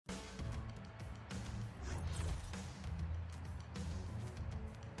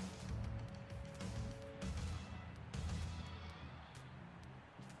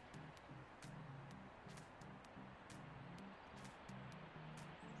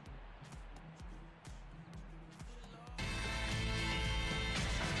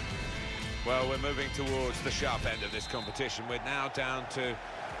Well, we're moving towards the sharp end of this competition. We're now down to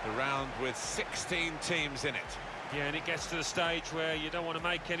the round with 16 teams in it. Yeah, and it gets to the stage where you don't want to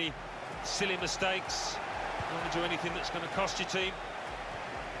make any silly mistakes. You don't want to do anything that's going to cost your team.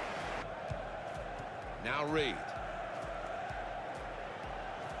 Now Reed.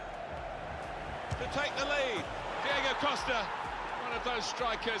 To take the lead, Diego Costa, one of those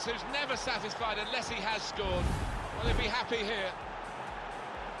strikers who's never satisfied unless he has scored. Well, he'll be happy here.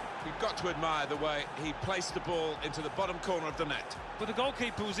 You've got to admire the way he placed the ball into the bottom corner of the net. But the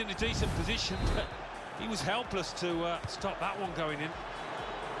goalkeeper was in a decent position, but he was helpless to stop that one going in.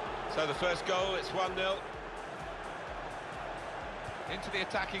 So the first goal, it's 1-0. Into the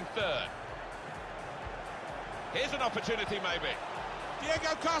attacking third. Here's an opportunity, maybe.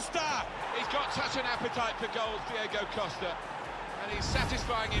 Diego Costa! He's got such an appetite for goals, Diego Costa. And he's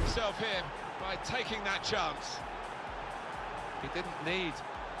satisfying himself here by taking that chance. He didn't need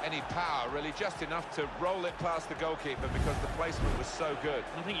any power, really, just enough to roll it past the goalkeeper because the placement was so good.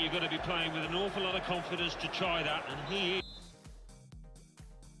 I think you're going to be playing with an awful lot of confidence to try that, and he is.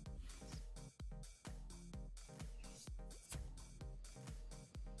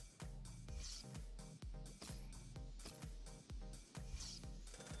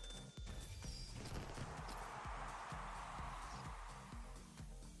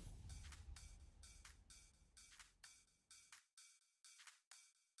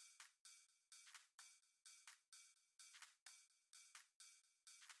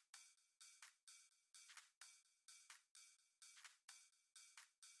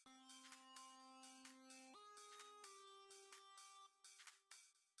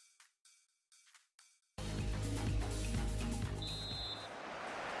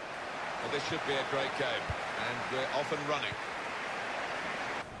 Well, this should be a great game, and we're off and running.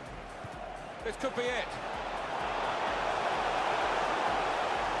 This could be it.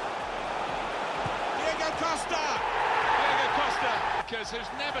 Diego Costa! Diego Costa, because who's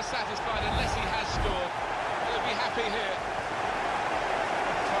never satisfied unless he has scored. He'll be happy here.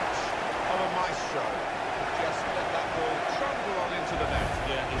 Touch of a maestro. Just let that ball trundle on into the net.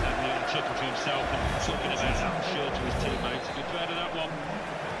 Yeah, he's having a little chuckle to himself and talking about that, I'm sure, to his teammates. Good to add that one.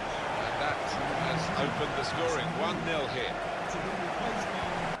 That has opened the scoring. 1-0 here.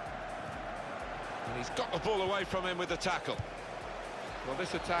 And he's got the ball away from him with the tackle. Well,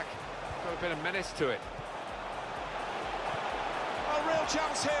 this attack got a bit of menace to it. A real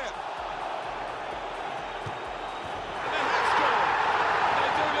chance here. And they have scored. They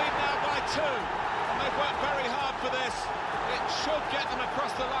do lead now by 2. And they've worked very hard for this. It should get them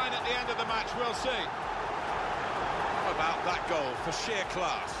across the line at the end of the match. We'll see. How about that goal for sheer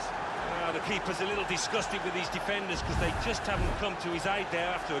class? The keeper's a little disgusted with his defenders because they just haven't come to his aid there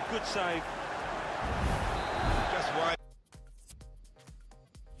after a good save. Just wide.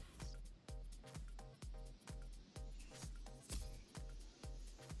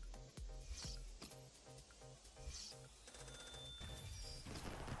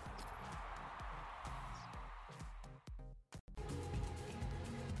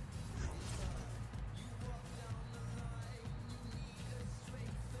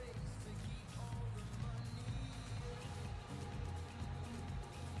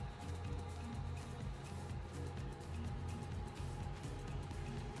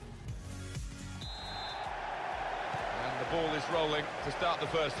 The ball is rolling to start the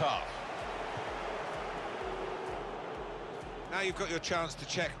first half. Now you've got your chance to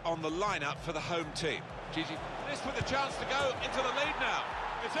check on the lineup for the home team. Gigi, this with a chance to go into the lead now.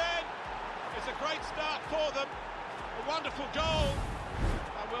 It's in. It's a great start for them. A wonderful goal.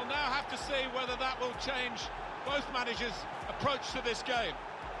 And we'll now have to see whether that will change both managers' approach to this game.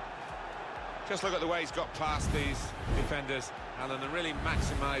 Just look at the way he's got past these defenders, Alan, and really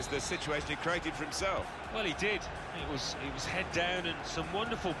maximised the situation he created for himself. Well, he did. It was head down and some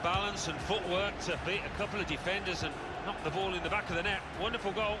wonderful balance and footwork to beat a couple of defenders and knock the ball in the back of the net.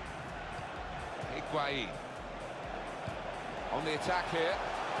 Wonderful goal. Higuain on the attack here.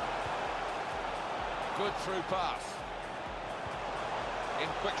 Good through pass. In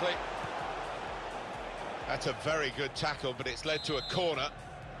quickly. That's a very good tackle, but it's led to a corner.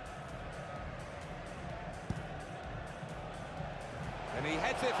 And he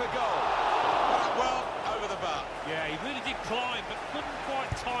heads it for goal. Well, over the bar. Yeah, he really did climb, but couldn't quite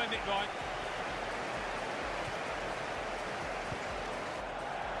time it right.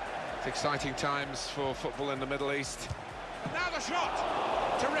 It's exciting times for football in the Middle East. Now the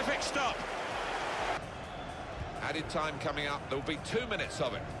shot! Terrific stop. Added time coming up. There will be 2 minutes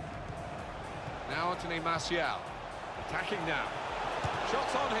of it. Now Anthony Martial. Attacking now.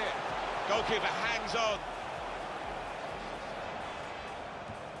 Shots on here. Goalkeeper hangs on.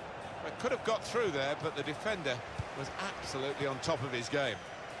 It could have got through there, but the defender was absolutely on top of his game.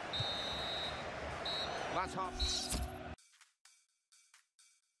 That's half.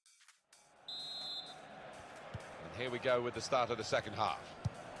 And here we go with the start of the second half.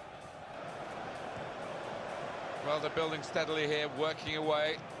 Well, they're building steadily here, working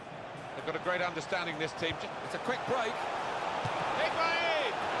away. They've got a great understanding, this team. It's a quick break.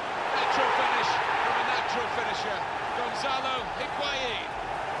 Higuain! Natural finish from a natural finisher. Gonzalo Higuain.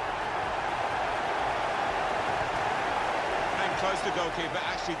 Came close to goalkeeper,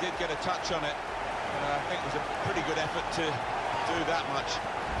 actually did get a touch on it. I think it was a pretty good effort to do that much.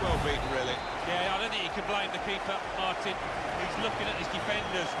 Well beaten, really. Yeah, I don't think you can blame the keeper, Martin. He's looking at his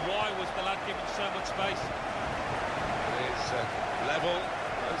defenders. Why was the lad given so much space? It's level.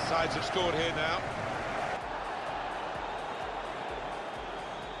 Both sides have scored here now.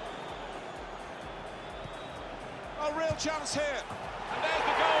 Oh, real chance here. And there's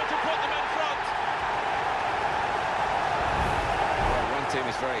the goal to put them in front. Well, one team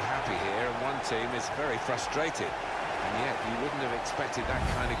is very happy here and one team is very frustrated. And yet you wouldn't have expected that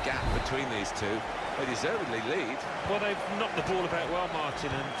kind of gap between these two. They deservedly lead. Well, they've knocked the ball about well, Martin,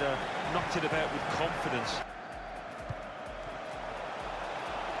 and knocked it about with confidence.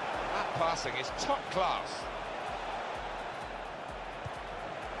 That passing is top class.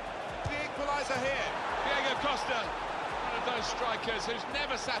 The equaliser here. Diego Costa, one of those strikers who's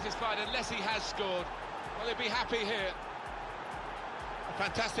never satisfied unless he has scored. Well, he'll be happy here.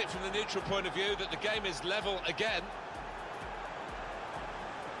 Fantastic from the neutral point of view that the game is level again.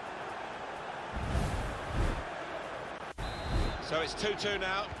 So it's 2-2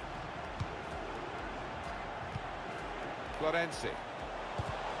 now. Florenzi.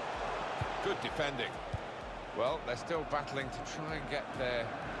 Good defending. Well, they're still battling to try and get their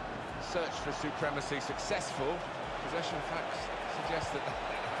search for supremacy successful. Possession facts suggest that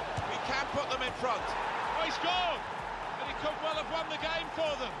We can put them in front. Oh, he scored! And he could well have won the game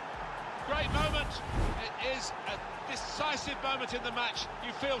for them. Great moment. It is a decisive moment in the match,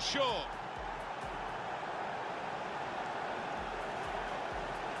 you feel sure.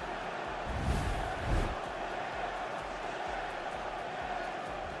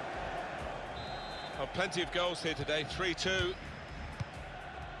 Well, plenty of goals here today, 3-2.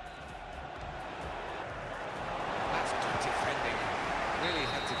 that's good defending. Really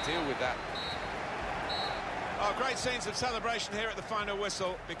had to deal with that. Oh, great scenes of celebration here at the final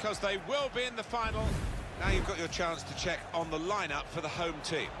whistle, because they will be in the final. Now you've got your chance to check on the lineup for the home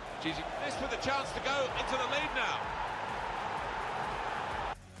team. Gigi. This with a chance to go into the lead now.